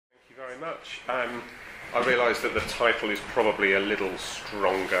very much. I realise that the title is probably a little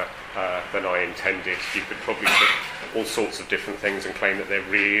stronger than I intended. You could probably put all sorts of different things and claim that they're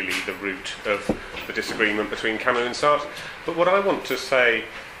really the root of the disagreement between Camus and Sartre. But what I want to say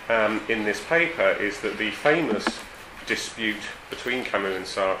in this paper is that the famous dispute between Camus and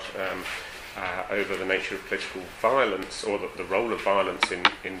Sartre over the nature of political violence, or the role of violence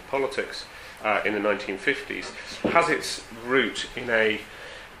in politics in the 1950s, has its root in a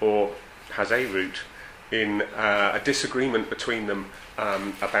disagreement between them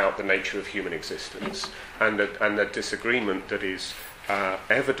about the nature of human existence, and a disagreement that is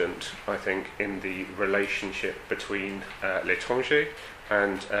evident, I think, in the relationship between l'étranger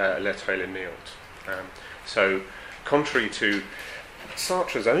and l'être et le néant. So, contrary to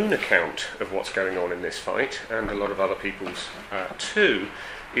Sartre's own account of what's going on in this fight, and a lot of other people's too,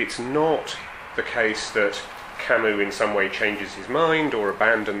 it's not the case that Camus in some way changes his mind or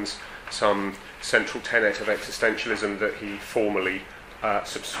abandons some central tenet of existentialism that he formerly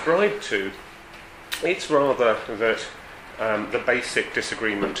subscribed to. It's rather that the basic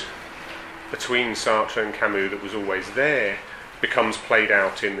disagreement between Sartre and Camus that was always there becomes played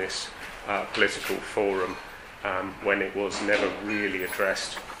out in this political forum when it was never really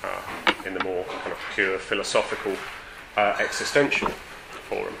addressed in the more kind of pure philosophical existential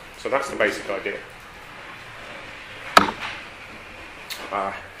forum. So that's the basic idea.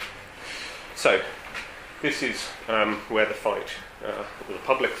 So this is where the fight, or the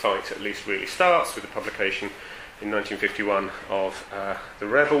public fight at least, really starts, with the publication in 1951 of The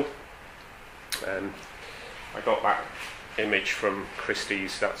Rebel. I got that image from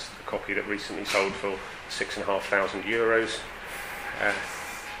Christie's. That's the copy that recently sold for €6,500.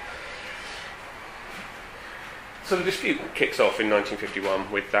 So the dispute kicks off in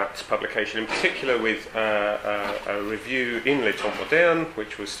 1951 with that publication, in particular with a review in Le Temps Moderne,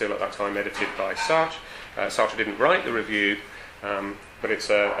 which was still at that time edited by Sartre. Sartre didn't write the review, but it's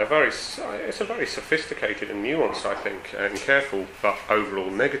a very sophisticated and nuanced, I think, and careful, but overall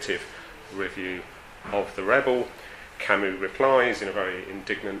negative review of The Rebel. Camus replies in a very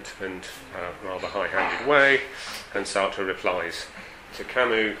indignant and rather high-handed way, and Sartre replies to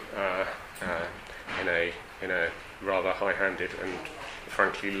Camus in a rather high-handed and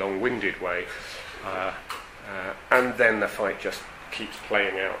frankly long-winded way, and then the fight just keeps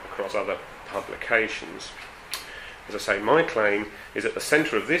playing out across other publications. As I say, my claim is at the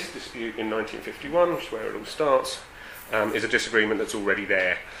centre of this dispute in 1951, which is where it all starts, is a disagreement that's already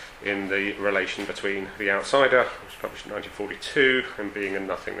there in the relation between The Outsider, which was published in 1942, and Being and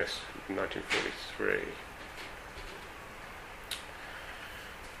Nothingness in 1943.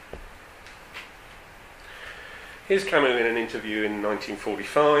 Here's Camus in an interview in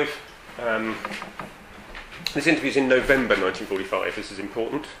 1945. This interview is in November 1945. This is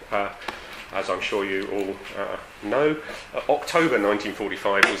important, as I'm sure you all know. October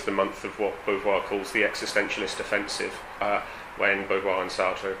 1945 was the month of what Beauvoir calls the existentialist offensive, when Beauvoir and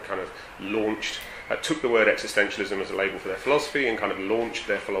Sartre kind of took the word existentialism as a label for their philosophy and kind of launched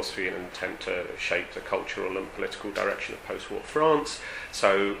their philosophy in an attempt to shape the cultural and political direction of post-war France.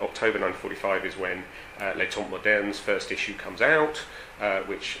 So October 1945 is when Les Temps Modernes' first issue comes out,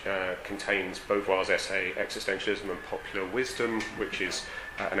 which contains Beauvoir's essay Existentialism and Popular Wisdom, which is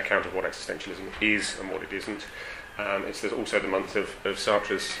an account of what existentialism is and what it isn't. It's also the month of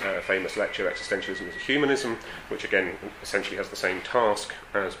Sartre's famous lecture, Existentialism as a Humanism, which again essentially has the same task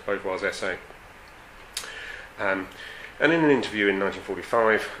as Beauvoir's essay. And in an interview in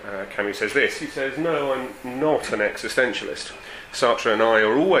 1945, Camus says this. He says, "No, I'm not an existentialist. Sartre and I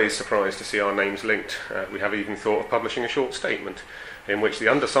are always surprised to see our names linked. We have even thought of publishing a short statement in which the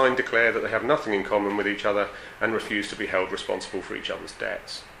undersigned declare that they have nothing in common with each other and refuse to be held responsible for each other's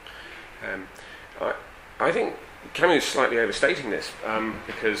debts." I think Camus is slightly overstating this,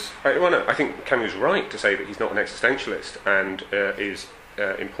 because I think Camus is right to say that he's not an existentialist and is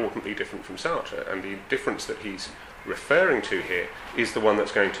importantly different from Sartre, and the difference that he's referring to here is the one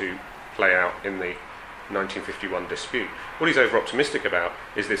that's going to play out in the 1951 dispute. What he's over-optimistic about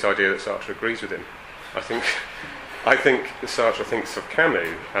is this idea that Sartre agrees with him. I think Sartre thinks of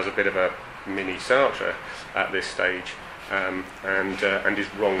Camus as a bit of a mini Sartre at this stage, and is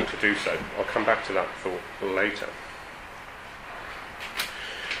wrong to do so. I'll come back to that thought later.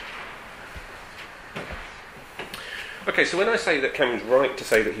 Okay, so when I say that Camus is right to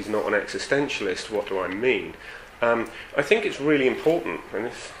say that he's not an existentialist, what do I mean? I think it's really important, and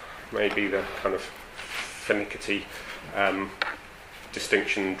this may be the kind of finicky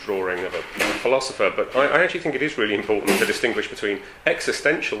distinction drawing of a philosopher, but I actually think it is really important to distinguish between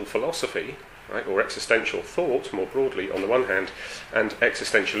existential philosophy, right? Or existential thought, more broadly, on the one hand, and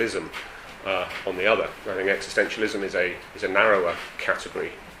existentialism on the other. I think existentialism is a narrower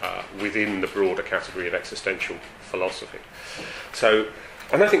category within the broader category of existential philosophy. So,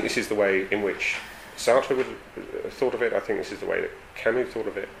 and I think this is the way in which Sartre would have thought of it. I think this is the way that Camus thought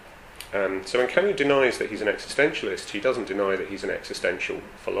of it. So when Camus denies that he's an existentialist, he doesn't deny that he's an existential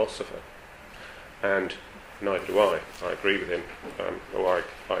philosopher. And neither do I. I agree with him. I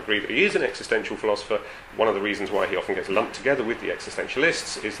agree that he is an existential philosopher. One of the reasons why he often gets lumped together with the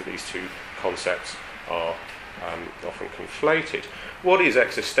existentialists is that these two concepts are often conflated. What is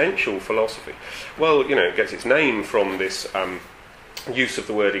existential philosophy? Well, it gets its name from this use of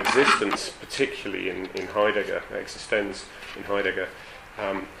the word existence, particularly in Heidegger, existenz in Heidegger,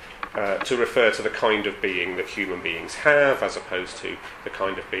 to refer to the kind of being that human beings have, as opposed to the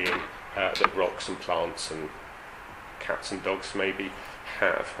kind of being that rocks and plants and cats and dogs maybe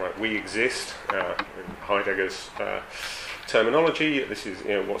have. Right? We exist, in Heidegger's terminology. This is,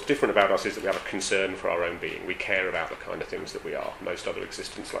 what's different about us is that we have a concern for our own being. We care about the kind of things that we are. Most other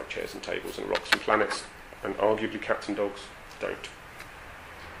existents, like chairs and tables and rocks and planets, and arguably cats and dogs, don't.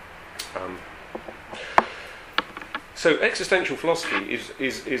 So existential philosophy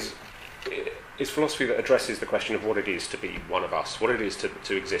is philosophy that addresses the question of what it is to be one of us, what it is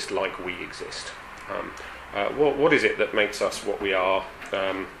to exist like we exist. What is it that makes us what we are,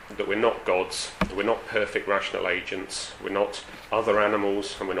 that we're not gods, that we're not perfect rational agents, we're not other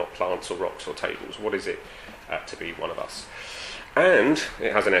animals, and we're not plants or rocks or tables. What is it to be one of us? And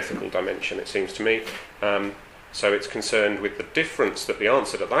it has an ethical dimension, it seems to me. So it's concerned with the difference that the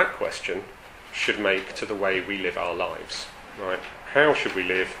answer to that question should make to the way we live our lives. Right? How should we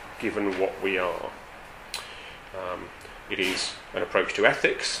live given what we are? It is an approach to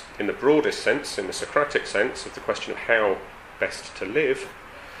ethics in the broadest sense, in the Socratic sense, of the question of how best to live,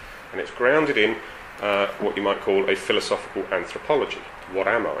 and it's grounded in what you might call a philosophical anthropology. What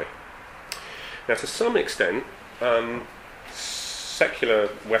am I? Now, to some extent, secular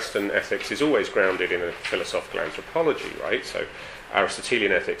Western ethics is always grounded in a philosophical anthropology, right? So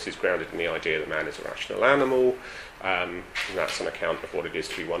Aristotelian ethics is grounded in the idea that man is a rational animal, and that's an account of what it is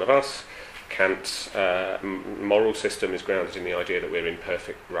to be one of us. Kant's moral system is grounded in the idea that we're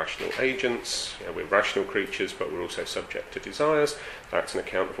imperfect rational agents. We're rational creatures, but we're also subject to desires. That's an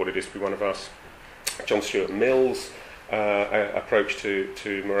account of what it is to be one of us. John Stuart Mill's approach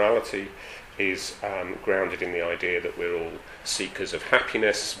to morality is grounded in the idea that we're all seekers of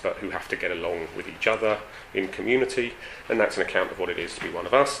happiness, but who have to get along with each other in community, and that's an account of what it is to be one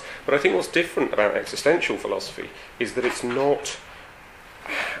of us. But I think what's different about existential philosophy is that it's not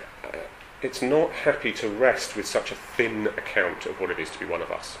happy to rest with such a thin account of what it is to be one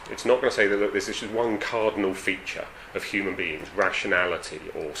of us. It's not going to say that, look, this is just one cardinal feature of human beings, rationality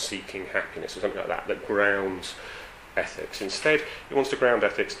or seeking happiness or something like that, that grounds ethics. Instead, it wants to ground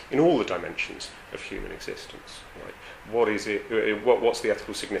ethics in all the dimensions of human existence. Right? What is it? What's the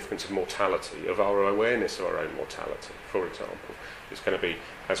ethical significance of mortality, of our awareness of our own mortality, for example? It's going to be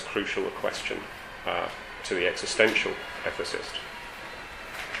as crucial a question to the existential ethicist.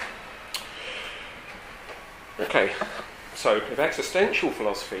 Okay, so if existential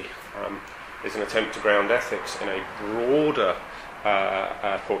philosophy is an attempt to ground ethics in a broader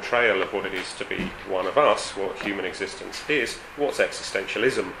portrayal of what it is to be one of us, what human existence is, what's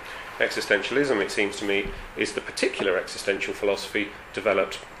existentialism? Existentialism, it seems to me, is the particular existential philosophy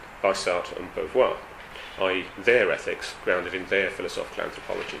developed by Sartre and Beauvoir, i.e. their ethics grounded in their philosophical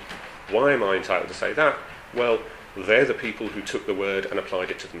anthropology. Why am I entitled to say that? Well, they're the people who took the word and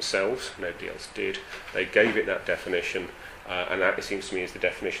applied it to themselves. Nobody else did. They gave it that definition, and that, it seems to me, is the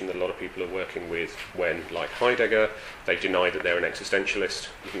definition that a lot of people are working with when, like Heidegger, they deny that they're an existentialist,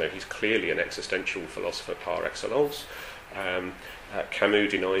 even though he's clearly an existential philosopher par excellence.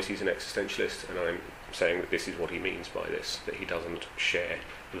 Camus denies he's an existentialist, and I'm saying that this is what he means by this, that he doesn't share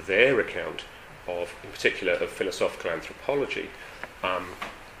their account of, in particular, of philosophical anthropology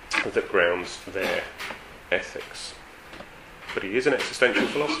that grounds their ethics. But he is an existential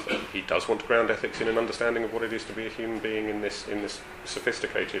philosopher. He does want to ground ethics in an understanding of what it is to be a human being in this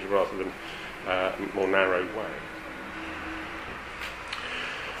sophisticated rather than more narrow way.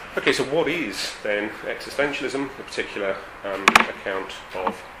 Okay, so what is then existentialism, a particular account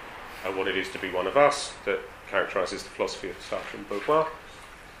of what it is to be one of us that characterises the philosophy of Sartre and Beauvoir?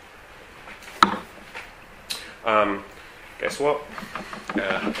 Guess what?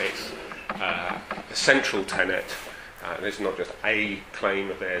 It's a central tenet. This is not just a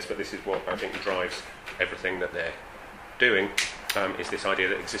claim of theirs, but this is what I think drives everything that they're doing, is this idea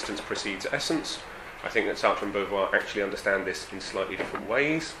that existence precedes essence. I think that Sartre and Beauvoir actually understand this in slightly different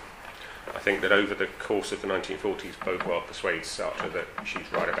ways. I think that over the course of the 1940s, Beauvoir persuades Sartre that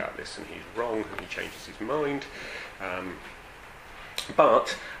she's right about this and he's wrong, and he changes his mind.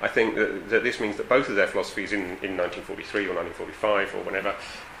 But I think that this means that both of their philosophies in 1943 or 1945 or whenever,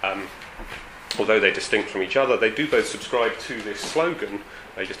 although they're distinct from each other, they do both subscribe to this slogan.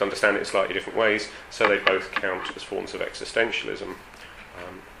 They just understand it in slightly different ways, so they both count as forms of existentialism.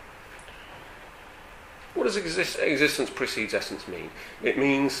 What does existence precedes essence mean? It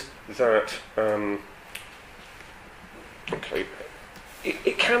means that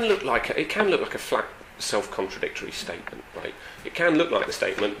it can look like a flat self-contradictory statement, right? It can look like the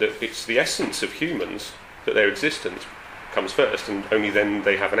statement that it's the essence of humans that their existence comes first, and only then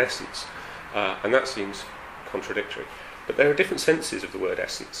they have an essence, and that seems contradictory. But there are different senses of the word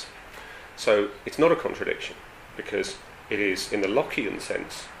essence, so it's not a contradiction, because it is in the Lockean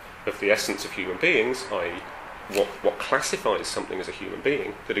sense of the essence of human beings, i.e. what classifies something as a human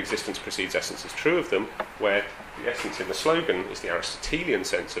being, that existence precedes essence is true of them, where the essence in the slogan is the Aristotelian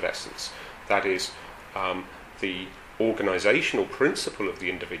sense of essence. That is the organisational principle of the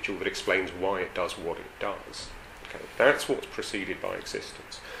individual that explains why it does what it does. Okay? That's what's preceded by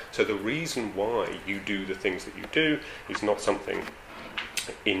existence. So the reason why you do the things that you do is not something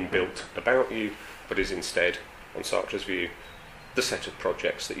inbuilt about you, but is instead, on Sartre's view, the set of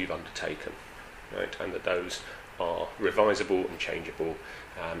projects that you've undertaken, right? And that those are revisable and changeable,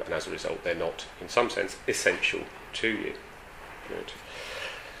 and as a result they're not, in some sense, essential to you. Good.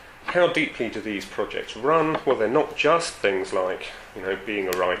 How deeply do these projects run? Well, they're not just things like, being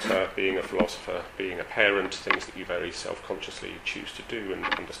a writer, being a philosopher, being a parent, things that you very self-consciously choose to do and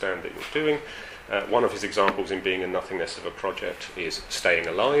understand that you're doing. One of his examples in being a nothingness of a project is staying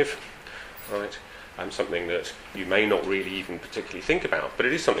alive, right? Something that you may not really even particularly think about, but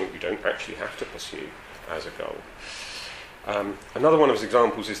it is something that you don't actually have to pursue as a goal. Another one of his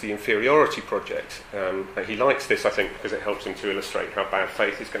examples is the inferiority project. He likes this, I think, because it helps him to illustrate how bad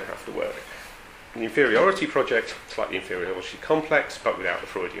faith is going to have to work. The inferiority project, it's like the inferiority complex, but without the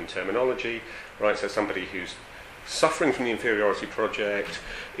Freudian terminology, right? So somebody who's suffering from the inferiority project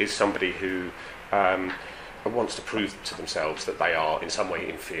is somebody who wants to prove to themselves that they are in some way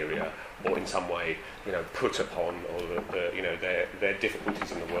inferior, or in some way, put upon, or their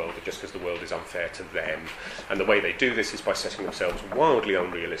difficulties in the world are just because the world is unfair to them. And the way they do this is by setting themselves wildly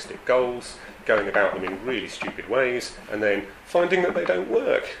unrealistic goals, going about them in really stupid ways, and then finding that they don't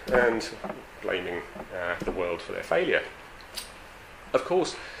work, and blaming the world for their failure. Of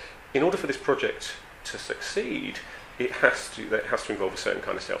course, in order for this project to succeed, it has to involve a certain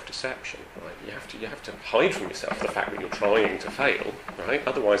kind of self-deception, right? You have to hide from yourself the fact that you're trying to fail, right?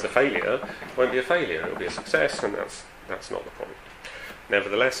 Otherwise the failure won't be a failure, it'll be a success, and that's not the problem.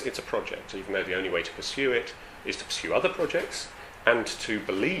 Nevertheless, it's a project, even though the only way to pursue it is to pursue other projects, and to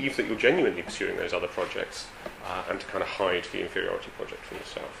believe that you're genuinely pursuing those other projects, and to kind of hide the inferiority project from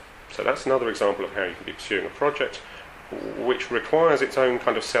yourself. So that's another example of how you can be pursuing a project which requires its own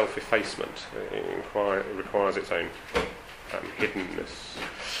kind of self-effacement. It requires its own hiddenness.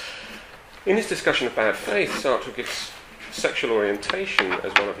 In his discussion of bad faith, Sartre gives sexual orientation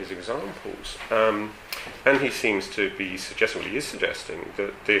as one of his examples, and he seems to be suggesting, well, he is suggesting,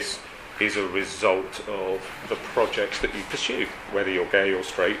 that this is a result of the projects that you pursue, whether you're gay or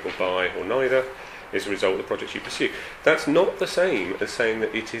straight or bi or neither, is a result of the projects you pursue. That's not the same as saying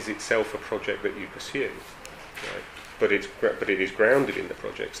that it is itself a project that you pursue, right? But it is grounded in the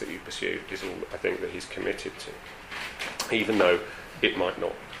projects that you pursue, is all I think that he's committed to, even though it might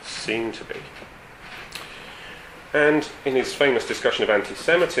not seem to be. And in his famous discussion of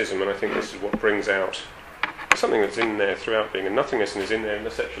anti-Semitism, and I think this is what brings out something that's in there throughout being a nothingness and is in there in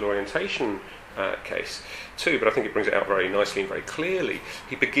the sexual orientation case too, but I think it brings it out very nicely and very clearly.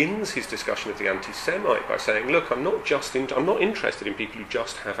 He begins his discussion of the anti-Semite by saying, look, I'm not interested in people who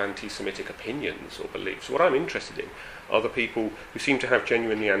just have anti-Semitic opinions or beliefs. What I'm interested in are the people who seem to have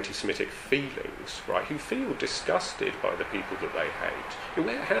genuinely anti-Semitic feelings, right, who feel disgusted by the people that they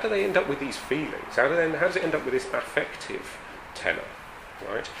hate. How do they end up with these feelings? How does it end up with this affective tenor,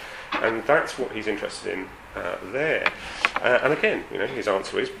 right? And that's what he's interested in there. And again, his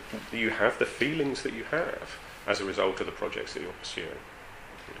answer is, you have the feelings that you have as a result of the projects that you're pursuing.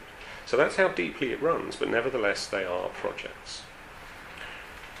 So that's how deeply it runs, but nevertheless they are projects.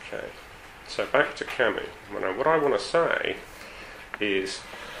 Okay, so back to Camus. What I want to say is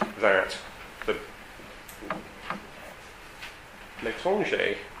that the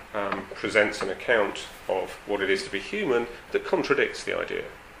L'Étranger presents an account of what it is to be human that contradicts the idea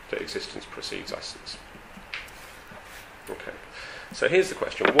that existence precedes essence. Okay. So here's the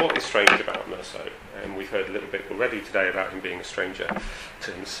question: what is strange about Meursault? And we've heard a little bit already today about him being a stranger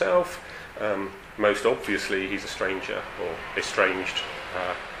to himself. Most obviously, he's a stranger or estranged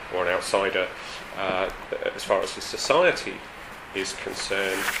or an outsider as far as his society is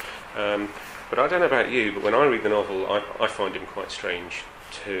concerned. But I don't know about you, but when I read the novel, I find him quite strange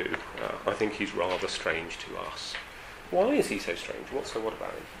too. I think he's rather strange to us. Why is he so strange? What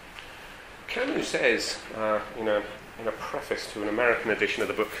about him? Camus says, in a preface to an American edition of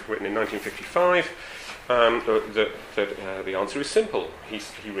the book written in 1955, that the answer is simple.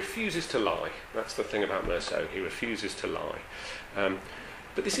 He refuses to lie. That's the thing about Meursault. He refuses to lie.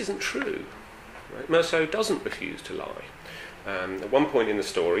 But this isn't true. Right? Meursault doesn't refuse to lie. At one point in the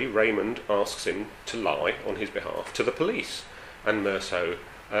story, Raymond asks him to lie on his behalf to the police, and Meursault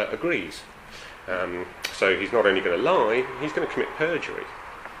agrees. So he's not only going to lie, he's going to commit perjury.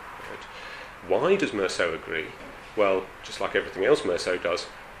 Right? Why does Meursault agree? Well, just like everything else Meursault does,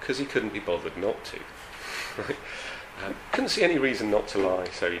 because he couldn't be bothered not to. Right? Couldn't see any reason not to lie,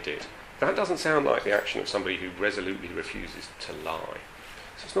 so he did. That doesn't sound like the action of somebody who resolutely refuses to lie.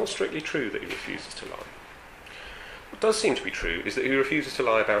 So it's not strictly true that he refuses to lie. What does seem to be true is that he refuses to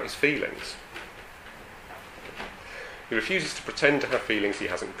lie about his feelings. He refuses to pretend to have feelings he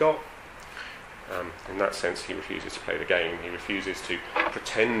hasn't got. In that sense, he refuses to play the game. He refuses to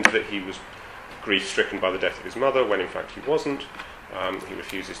pretend that he was grief-stricken by the death of his mother, when in fact he wasn't. He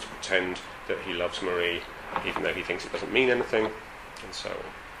refuses to pretend that he loves Marie, even though he thinks it doesn't mean anything, and so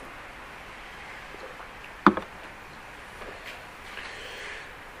on.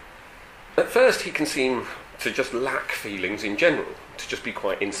 At first, he can seem to just lack feelings in general, to just be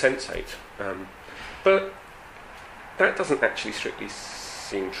quite insensate. But that doesn't actually strictly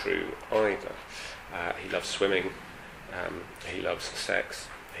seem true either. He loves swimming, he loves sex,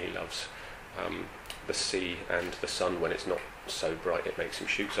 he loves the sea and the sun when it's not so bright it makes him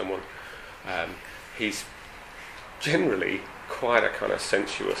shoot someone. He's generally quite a kind of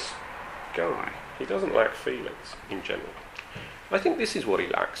sensuous guy. He doesn't lack feelings in general. I think this is what he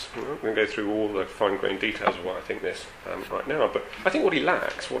lacks. I'm not going to go through all the fine-grained details of why I think this right now, but I think what he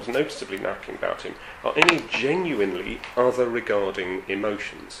lacks, what's noticeably lacking about him, are any genuinely other-regarding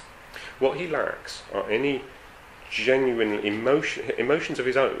emotions. What he lacks are any genuine emotions of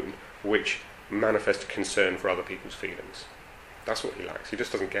his own which manifest concern for other people's feelings. That's what he lacks. He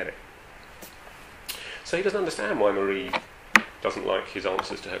just doesn't get it. So he doesn't understand why Marie doesn't like his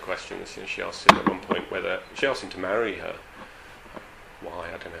answers to her questions. She asks him at one point she asks him to marry her. Why,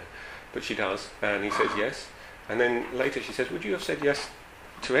 I don't know. But she does, and he says yes. And then later she says, would you have said yes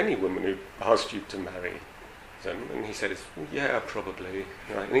to any woman who asked you to marry them? And he says, yeah, probably.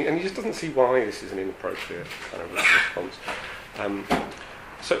 Right? And he just doesn't see why this is an inappropriate kind of response.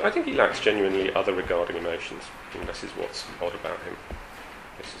 So I think he lacks genuinely other regarding emotions, and this is what's odd about him.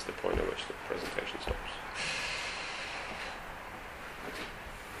 This is the point at which the presentation stops.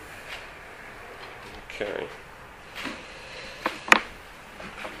 Okay.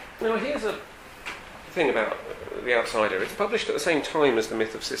 Now here's a thing about The Outsider. It's published at the same time as The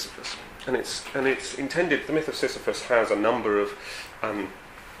Myth of Sisyphus, and it's intended. The Myth of Sisyphus has a number of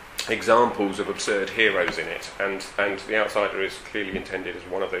examples of absurd heroes in it, and The Outsider is clearly intended as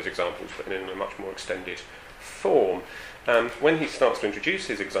one of those examples, but in a much more extended form. When he starts to introduce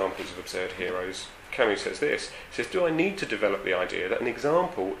his examples of absurd heroes, Camus says this. He says, do I need to develop the idea that an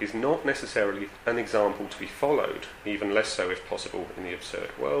example is not necessarily an example to be followed, even less so if possible in the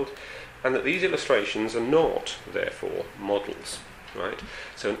absurd world, and that these illustrations are not, therefore, models, right?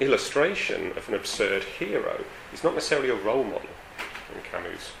 So an illustration of an absurd hero is not necessarily a role model in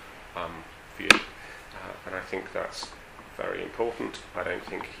Camus' view, and I think that's very important. I don't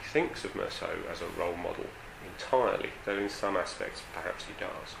think he thinks of Meursault as a role model entirely, though in some aspects perhaps he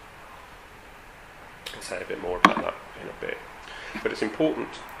does. I'll say a bit more about that in a bit. But it's important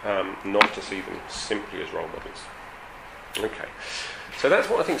not to see them simply as role models. Okay, so that's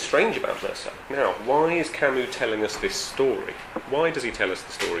what I think is strange about Meursault. Now, why is Camus telling us this story? Why does he tell us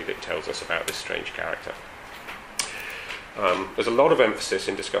the story that he tells us about this strange character? There's a lot of emphasis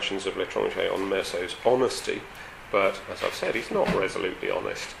in discussions of L'Étranger on Meursault's honesty, but as I've said, he's not resolutely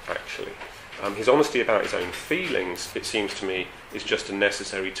honest, actually. His honesty about his own feelings, it seems to me, is just a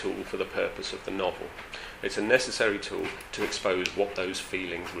necessary tool for the purpose of the novel. It's a necessary tool to expose what those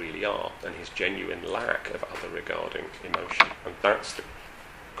feelings really are, and his genuine lack of other regarding emotion. And that's the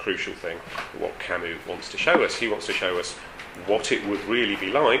crucial thing, what Camus wants to show us. He wants to show us what it would really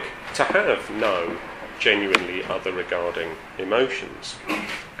be like to have no genuinely other regarding emotions,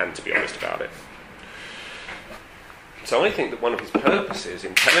 and to be honest about it. So I think that one of his purposes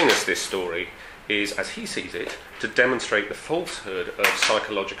in telling us this story is, as he sees it, to demonstrate the falsehood of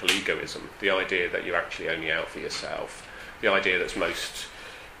psychological egoism, the idea that you're actually only out for yourself, the idea that's most,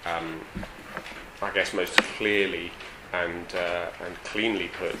 most clearly and cleanly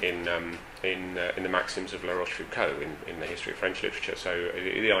put in the maxims of La Rochefoucauld in the history of French literature. So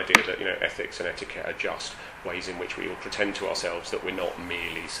the idea that ethics and etiquette are just ways in which we all pretend to ourselves that we're not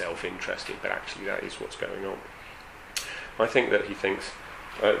merely self-interested, but actually that is what's going on. I think that he thinks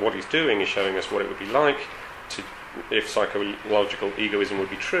what he's doing is showing us what it would be like if psychological egoism would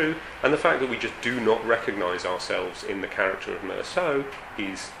be true, and the fact that we just do not recognise ourselves in the character of Meursault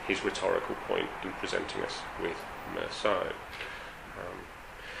is his rhetorical point in presenting us with Meursault.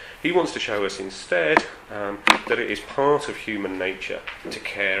 He wants to show us instead that it is part of human nature to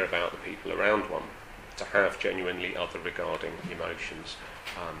care about the people around one, to have genuinely other-regarding emotions,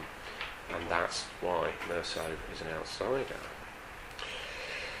 and that's why Meursault is an outsider.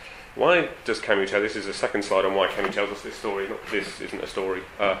 Why does Camus tell? This is the second slide on why Camus tells us this story. This isn't a story.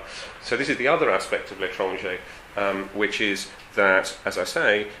 So this is the other aspect of L'étranger, which is that, as I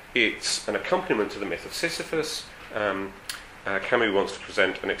say, it's an accompaniment to the myth of Sisyphus. Camus wants to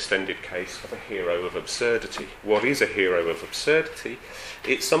present an extended case of a hero of absurdity. What is a hero of absurdity?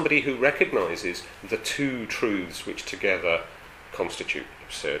 It's somebody who recognises the two truths which together constitute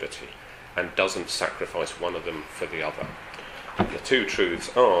absurdity and doesn't sacrifice one of them for the other. The two truths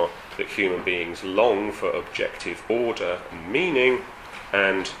are that human beings long for objective order and meaning,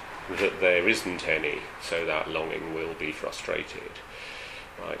 and that there isn't any, so that longing will be frustrated.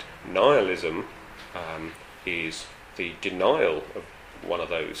 Right? Nihilism is the denial of one of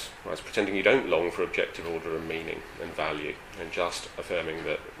those. Right? It's pretending you don't long for objective order and meaning and value, and just affirming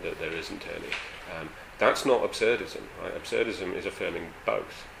that there isn't any. That's not absurdism. Right? Absurdism is affirming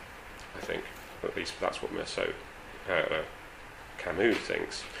both, I think. At least that's what Camus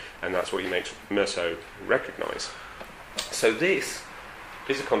thinks, and that's what he makes Meursault recognise. So this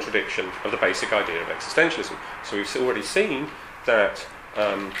is a contradiction of the basic idea of existentialism. So we've already seen that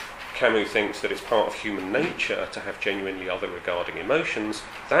Camus thinks that it's part of human nature to have genuinely other-regarding emotions.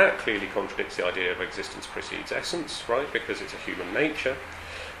 That clearly contradicts the idea of existence precedes essence, right, because it's a human nature.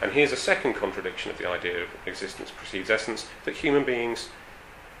 And here's a second contradiction of the idea of existence precedes essence, that human beings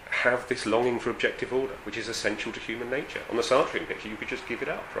have this longing for objective order, which is essential to human nature. On the Sartrean picture, you could just give it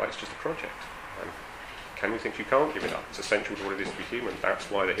up, right? It's just a project. Camus thinks you can't give it up. It's essential to what it is to be human.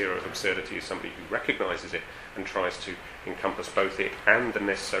 That's why the hero of absurdity is somebody who recognises it and tries to encompass both it and the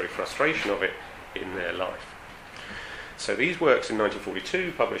necessary frustration of it in their life. So these works in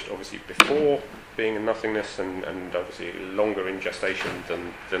 1942, published obviously before Being and Nothingness, and obviously longer in gestation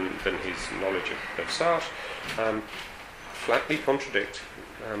than his knowledge of Sartre, flatly contradict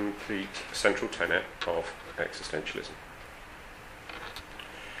the central tenet of existentialism.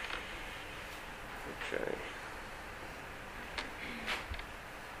 Okay.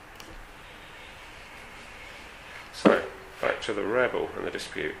 So, back to the rebel and the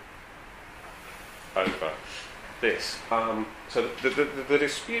dispute over this. So the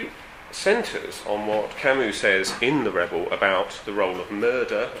dispute centres on what Camus says in The Rebel about the role of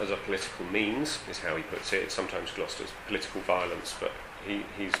murder as a political means, is how he puts it. It's sometimes glossed as political violence, but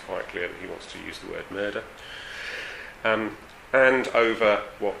he's quite clear that he wants to use the word murder. And over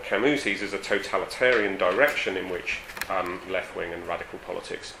what Camus sees as a totalitarian direction in which left-wing and radical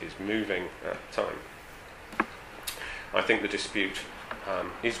politics is moving at the time. I think the dispute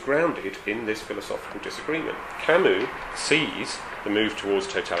is grounded in this philosophical disagreement. Camus sees the move towards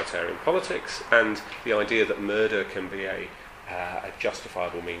totalitarian politics and the idea that murder can be a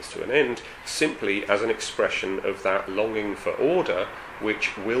justifiable means to an end simply as an expression of that longing for order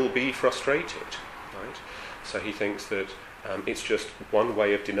which will be frustrated. Right? So he thinks that it's just one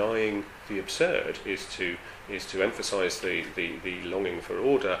way of denying the absurd is to emphasise the longing for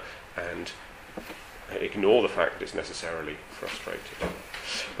order and ignore the fact that it's necessarily frustrated.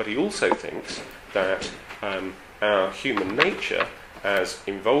 But he also thinks that our human nature, as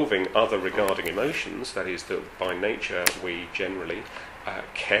involving other regarding emotions, that is, that by nature we generally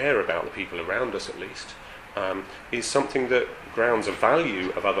care about the people around us at least, is something that grounds a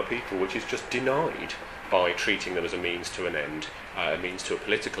value of other people which is just denied by treating them as a means to an end, a means to a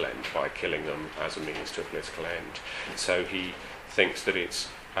political end, by killing them as a means to a political end. So he thinks that it's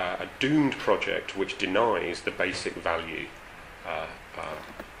a doomed project which denies the basic value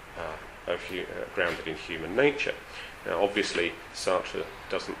grounded in human nature. Now, obviously, Sartre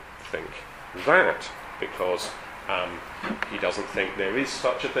doesn't think that, because he doesn't think there is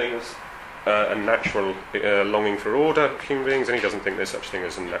such a thing as a natural longing for order of human beings, and he doesn't think there's such a thing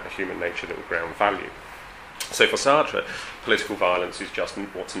as a human nature that will ground value. So for Sartre, political violence is just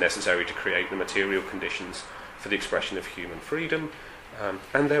what's necessary to create the material conditions for the expression of human freedom,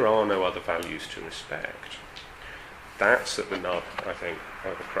 and there are no other values to respect. That's at the nub, I think,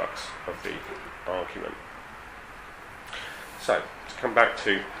 at the crux of the argument. So, to come back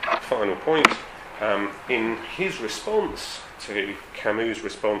to the final point, in his response to Camus'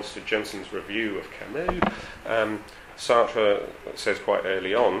 response to Johnson's review of Camus, Sartre says quite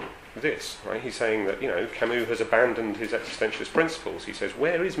early on this, right? He's saying that, Camus has abandoned his existentialist principles. He says,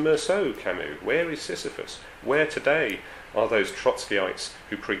 where is Meursault, Camus? Where is Sisyphus? Where today are those Trotskyites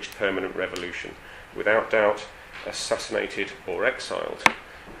who preached permanent revolution? Without doubt, assassinated or exiled.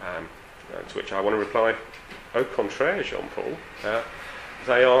 To which I want to reply, au contraire, Jean-Paul.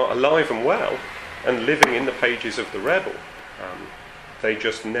 They are alive and well and living in the pages of the rebel. They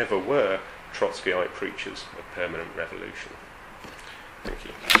just never were Trotskyite preachers of permanent revolution. Thank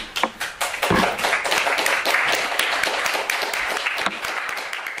you.